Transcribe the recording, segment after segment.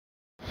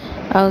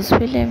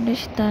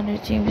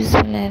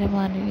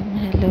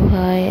Bismillahirrahmanirrahim. Hello,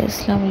 hi,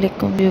 assalamu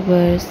alaikum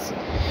viewers.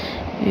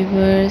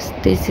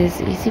 This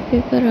is Easy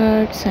Paper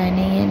Art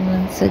signing in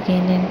once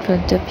again in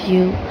front of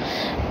you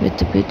with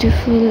the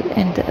beautiful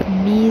and the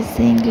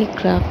amazingly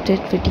crafted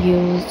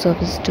videos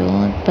of a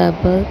stone,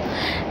 pebble,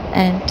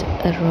 and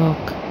a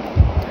rock.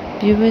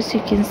 Viewers,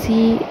 you can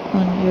see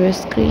on your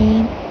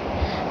screen,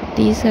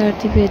 these are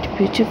the very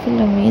beautiful,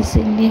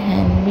 amazingly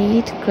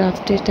handmade,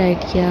 crafted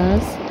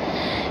ideas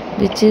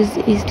which is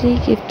easily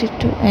gifted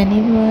to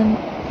anyone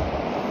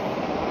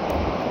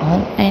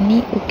on any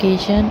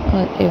occasion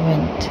or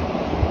event,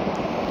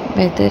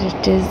 whether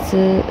it is a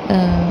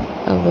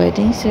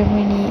wedding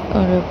ceremony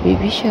or a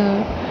baby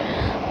shower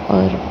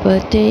or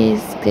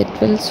birthdays get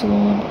well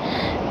soon.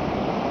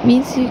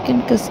 Means you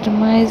can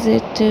customize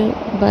it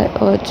by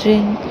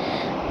ordering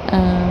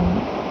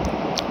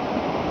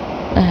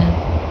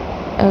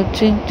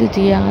to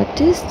the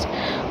artist,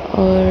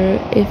 or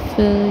if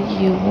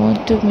you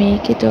want to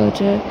make it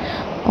order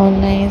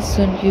online,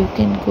 so you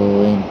can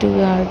go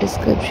into our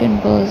description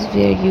box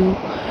where you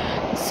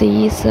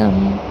see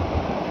some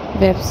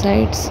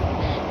websites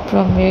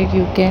from where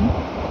you can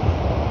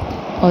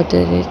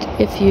order it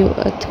if you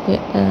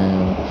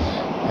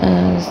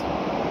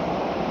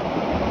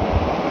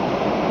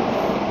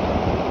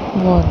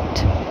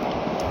want.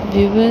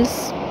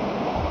 Viewers,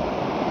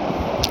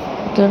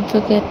 don't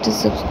forget to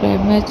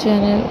subscribe my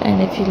channel,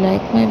 and if you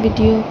like my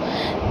video,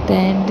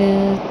 then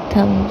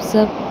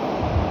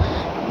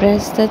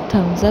press the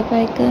thumbs up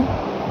icon.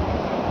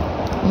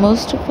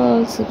 Most of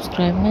all,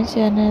 subscribe my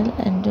channel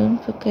and don't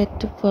forget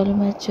to follow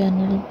my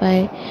channel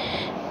by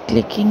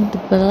clicking the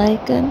bell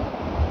icon.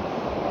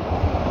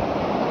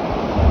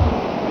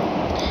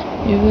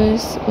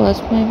 Viewers,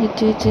 watch my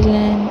video till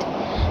end,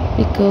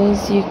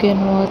 because you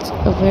can watch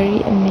a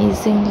very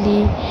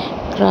amazingly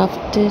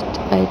crafted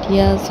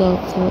ideas of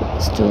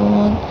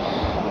stone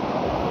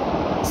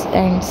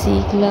and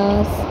sea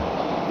glass.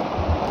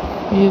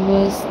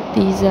 Viewers,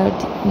 these are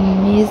the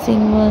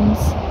amazing ones.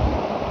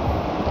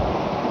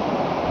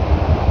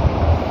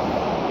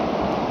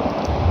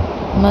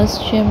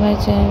 Must share my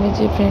channel with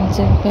your friends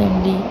and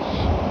family.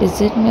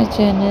 Visit my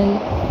channel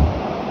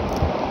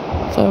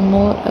for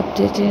more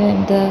updated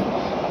and the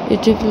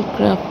beautiful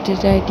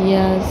crafted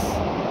ideas.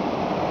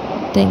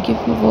 Thank you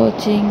for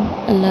watching.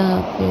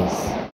 Allah Hafiz.